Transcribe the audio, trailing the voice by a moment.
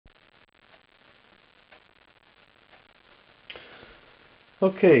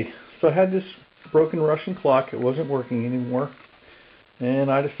Okay, so I had this broken Russian clock. It wasn't working anymore,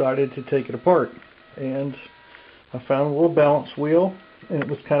 and I decided to take it apart. And I found a little balance wheel, and it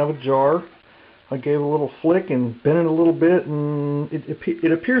was kind of ajar. I gave it a little flick and bent it a little bit, and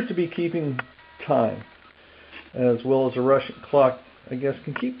it appears to be keeping time, as well as a Russian clock, I guess,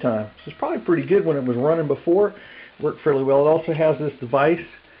 can keep time. So it's probably pretty good when it was running before. It worked fairly well. It also has this device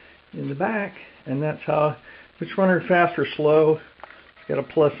in the back, and that's how, if it's running fast or slow, it's got a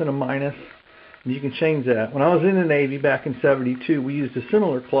plus and a minus, and you can change that. When I was in the Navy back in '72, we used a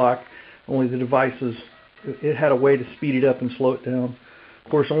similar clock, only the device was, it had a way to speed it up and slow it down.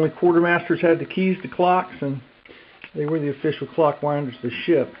 Of course, only quartermasters had the keys to clocks, and they were the official clock winders of the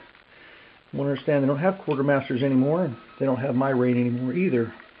ship. I understand they don't have quartermasters anymore, and they don't have my rate anymore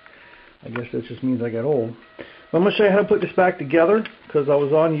either. I guess that just means I got old. But I'm going to show you how to put this back together, because I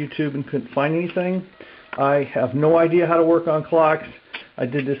was on YouTube and couldn't find anything. I have no idea how to work on clocks. I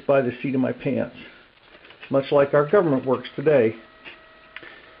did this by the seat of my pants, much like our government works today,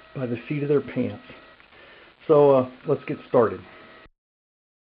 by the seat of their pants. So let's get started.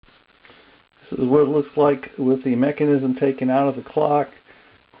 This is what it looks like with the mechanism taken out of the clock.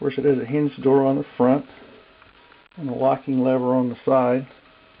 Of course, it has a hinge door on the front and a locking lever on the side,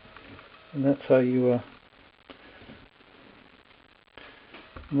 and that's how you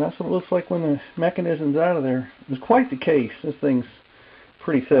and that's what it looks like when the mechanism's out of there. It's quite the case. This thing's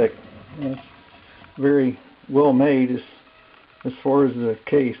pretty thick. It's very well made as far as the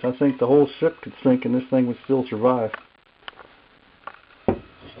case. I think the whole ship could sink and this thing would still survive.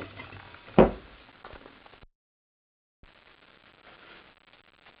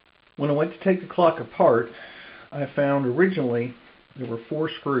 When I went to take the clock apart, I found originally there were 4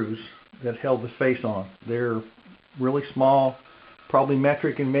 screws that held the face on. They're really small, probably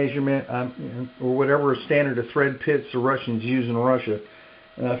metric in measurement, or whatever standard of thread pits the Russians use in Russia.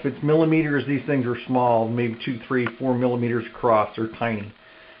 If it's millimeters, these things are small, maybe 2, 3, 4 millimeters across. They're tiny.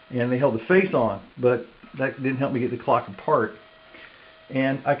 And they held the face on, but that didn't help me get the clock apart.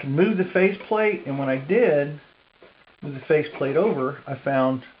 And I could move the face plate, and when I did move the face plate over, I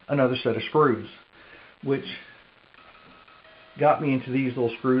found another set of screws, which got me into these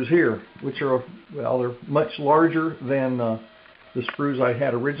little screws here, which are, well, they're much larger than the screws I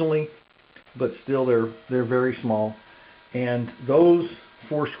had originally, but still they're very small. And those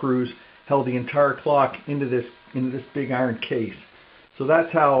 4 screws held the entire clock into this big iron case. So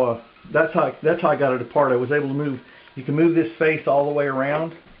that's how I got it apart. I was able to move. You can move this face all the way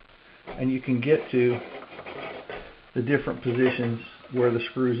around, and you can get to the different positions where the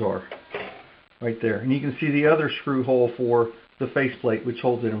screws are, right there. And you can see the other screw hole for the faceplate, which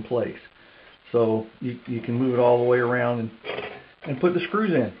holds it in place. So you can move it all the way around and put the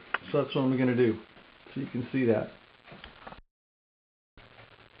screws in. So that's what I'm going to do, so you can see that.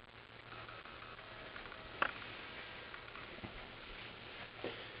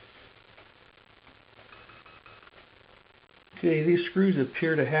 Okay, these screws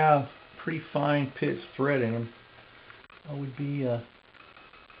appear to have pretty fine pitched thread in them. I would be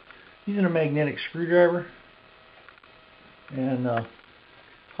using a magnetic screwdriver, and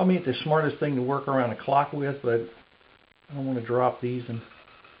probably ain't the smartest thing to work around a clock with, but I don't want to drop these, and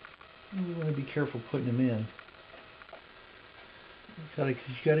you want to be careful putting them in. You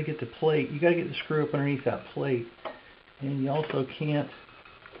got to get the plate. You got to get the screw up underneath that plate, and you also can't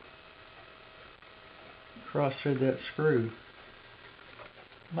cross thread that screw.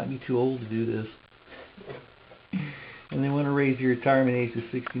 Might be too old to do this. And they want to raise your retirement age to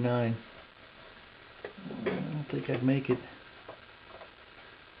 69. I don't think I'd make it.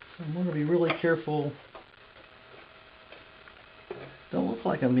 So I'm going to be really careful. Don't look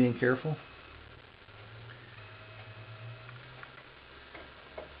like I'm being careful.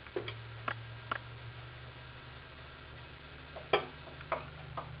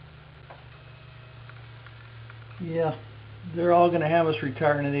 Yeah, they're all going to have us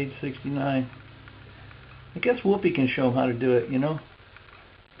retiring at age 69. I guess Whoopi can show them how to do it, you know.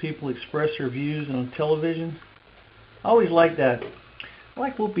 People express their views on television. I always like that. I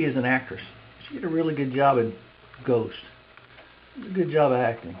like Whoopi as an actress. She did a really good job at Ghost. She did a good job of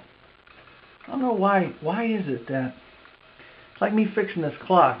acting. I don't know why. Why is it that it's like me fixing this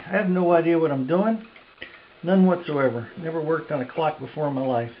clock? I have no idea what I'm doing. None whatsoever. Never worked on a clock before in my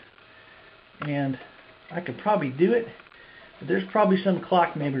life. And I could probably do it, but there's probably some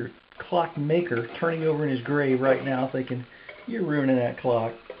clockmaker turning over in his grave right now thinking, you're ruining that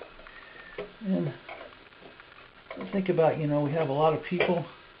clock. And I think about, you know, we have a lot of people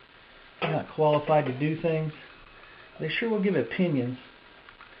not qualified to do things. They sure will give opinions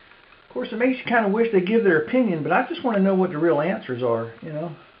Of course, it makes you kind of wish they give their opinion, but I just want to know what the real answers are, you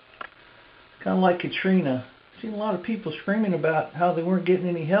know. Kind of like Katrina. I've seen a lot of people screaming about how they weren't getting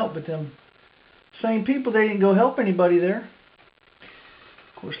any help, but them same people, they didn't go help anybody there.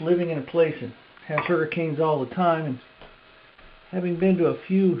 Of course, living in a place that has hurricanes all the time, and having been to a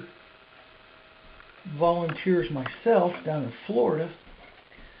few volunteers myself down in Florida,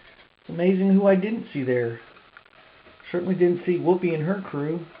 it's amazing who I didn't see there. Certainly didn't see Whoopi and her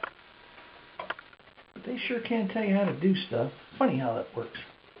crew. But they sure can tell you how to do stuff. Funny how that works.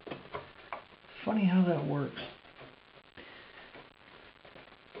 Funny how that works.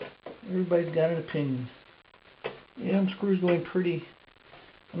 Everybody's got an opinion. Yeah, them screws going pretty.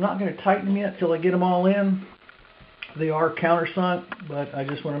 I'm not going to tighten them yet till I get them all in. They are countersunk, but I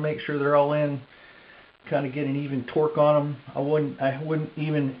just want to make sure they're all in. Kind of get an even torque on them.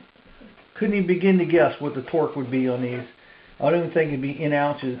 Couldn't even begin to guess what the torque would be on these. I don't even think it'd be in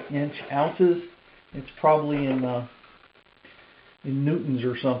ounces. It's probably in newtons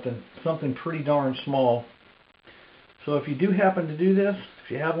or something pretty darn small. So if you do happen to do this,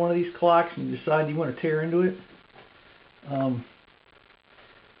 if you have one of these clocks and you decide you want to tear into it,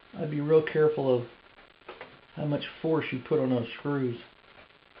 I'd be real careful of how much force you put on those screws.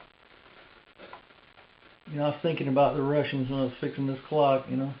 You know, I was thinking about the Russians when I was fixing this clock,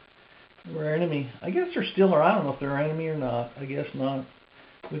 you know. They were our enemy. I guess they're still, or I don't know if they're our enemy or not. I guess not.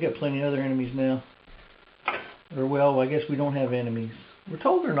 We've got plenty of other enemies now. Or, well, I guess we don't have enemies. We're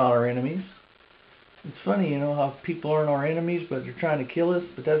told they're not our enemies. It's funny, you know, how people aren't our enemies, but they're trying to kill us,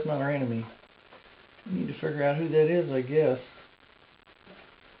 but that's not our enemy. We need to figure out who that is, I guess.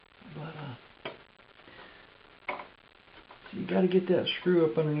 But, so you got to get that screw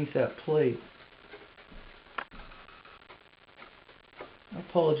up underneath that plate. I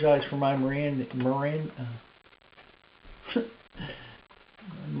apologize for my mind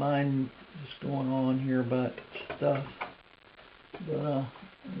just going on here about stuff. But I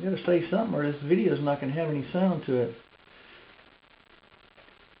got to say something, or this video is not going to have any sound to it.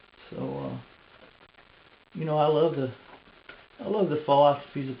 So, you know, I love the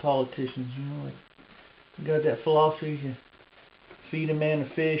philosophies of politicians. You know, like you got that philosophy: you feed a man a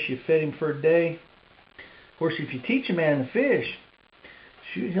fish, you fed him for a day. Of course, if you teach a man to fish,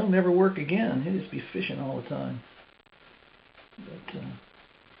 shoot, he'll never work again. He'll just be fishing all the time. But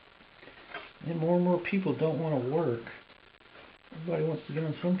and more people don't want to work. Everybody wants to get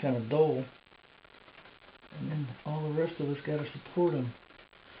on some kind of dole, and then all the rest of us got to support them.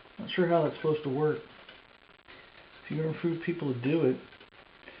 Not sure how that's supposed to work. If you're going to recruit people to do it,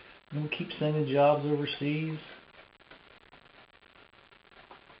 don't keep sending jobs overseas.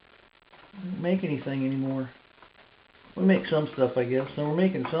 We don't make anything anymore. We make some stuff, I guess. So we're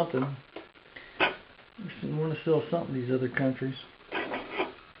making something. We want to sell something to these other countries.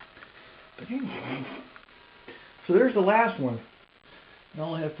 But anyway, so there's the last one. And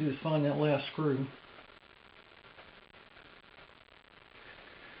all I have to do is find that last screw.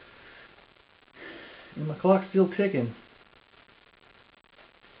 And my clock's still ticking.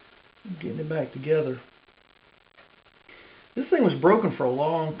 I'm getting it back together. This thing was broken for a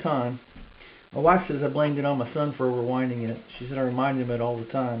long time. My wife says I blamed it on my son for overwinding it. She said I reminded him of it all the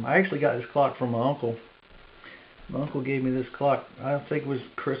time. I actually got this clock from my uncle. My uncle gave me this clock. I think it was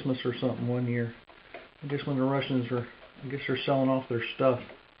Christmas or something one year. I guess when the Russians were, I guess they're selling off their stuff.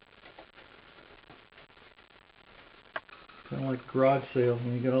 Kind of like a garage sale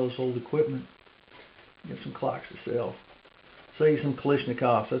when you got all this old equipment. You get some clocks to sell. Sell you some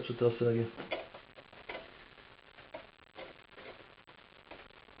Kalashnikovs, that's what they'll sell you.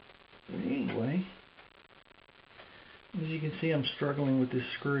 Anyway, as you can see, I'm struggling with this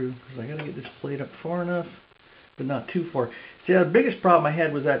screw because I got to get this plate up far enough, but not too far. See, the biggest problem I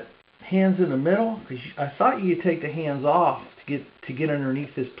had was that hands in the middle, because I thought you could take the hands off to get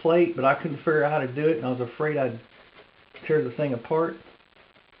underneath this plate, but I couldn't figure out how to do it, and I was afraid I'd tear the thing apart.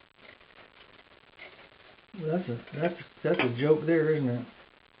 Well, that's a joke there, isn't it?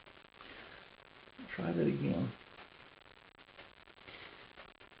 Try that again.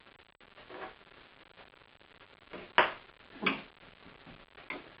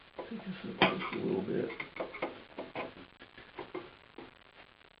 Take this up just a little bit.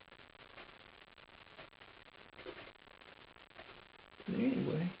 But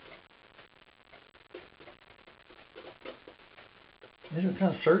anyway, this is the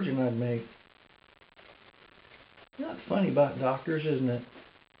kind of surgeon I'd make. Not funny about doctors, isn't it?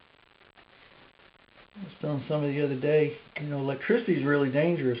 I was telling somebody the other day, you know, electricity is really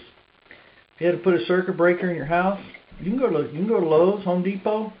dangerous. If you had to put a circuit breaker in your house, you can go to Lowe's, Home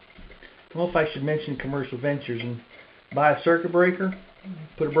Depot. I don't know if I should mention commercial ventures and buy a circuit breaker.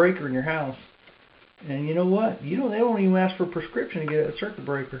 put a breaker in your house. And you know what? They don't even ask for a prescription to get a circuit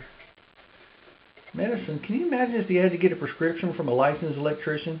breaker. Medicine. Can you imagine if you had to get a prescription from a licensed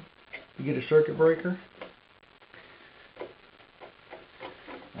electrician to get a circuit breaker?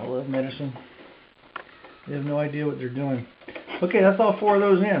 I love medicine. They have no idea what they're doing. Okay, that's all 4 of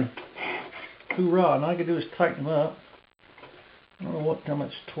those in. Hoorah. Now all I can do is tighten them up. I don't know how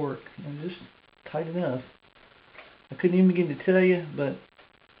much torque. Just tight enough. I couldn't even begin to tell you, but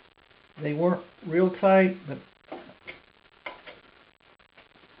they weren't real tight, but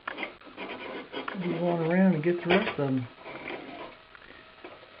I'll be going around and get the rest of them.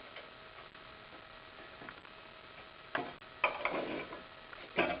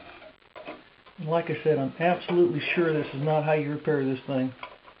 And like I said, I'm absolutely sure this is not how you repair this thing,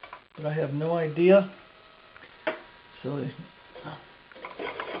 but I have no idea, so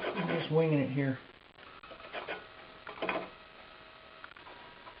I'm just winging it here.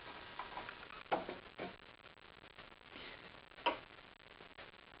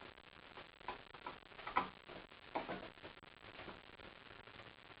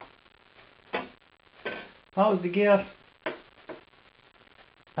 If I was to guess,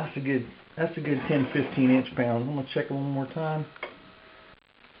 that's a good 10-15 inch-pound. I'm going to check it one more time.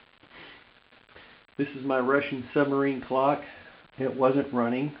 This is my Russian submarine clock. It wasn't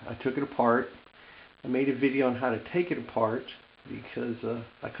running. I took it apart. I made a video on how to take it apart because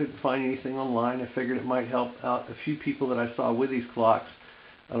I couldn't find anything online. I figured it might help out a few people that I saw with these clocks.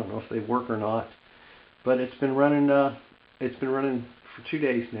 I don't know if they work or not, but it's been running. It's been running for 2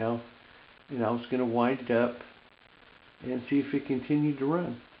 days now. And I was going to wind it up and see if it continued to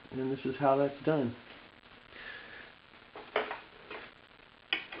run. And this is how that's done.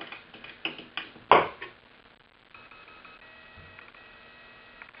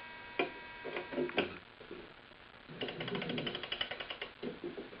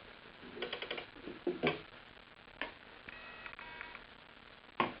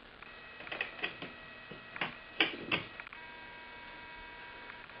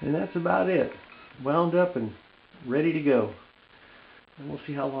 And that's about it. Wound up and ready to go. And we'll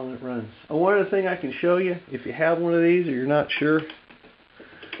see how long it runs. Oh, one other thing I can show you, if you have one of these or you're not sure,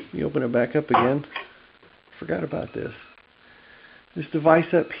 you open it back up again. Forgot about this. This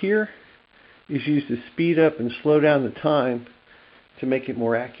device up here is used to speed up and slow down the time to make it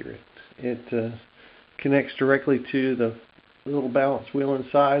more accurate. It connects directly to the little balance wheel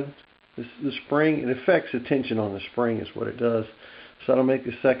inside. The spring, it affects the tension on the spring is what it does. So that'll make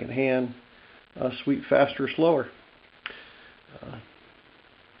the second hand sweep faster or slower.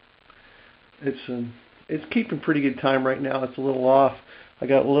 It's keeping pretty good time right now. It's a little off. I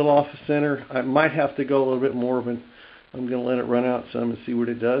got a little off the center. I might have to go a little bit more, but I'm going to let it run out some and see what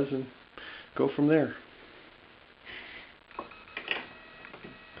it does and go from there.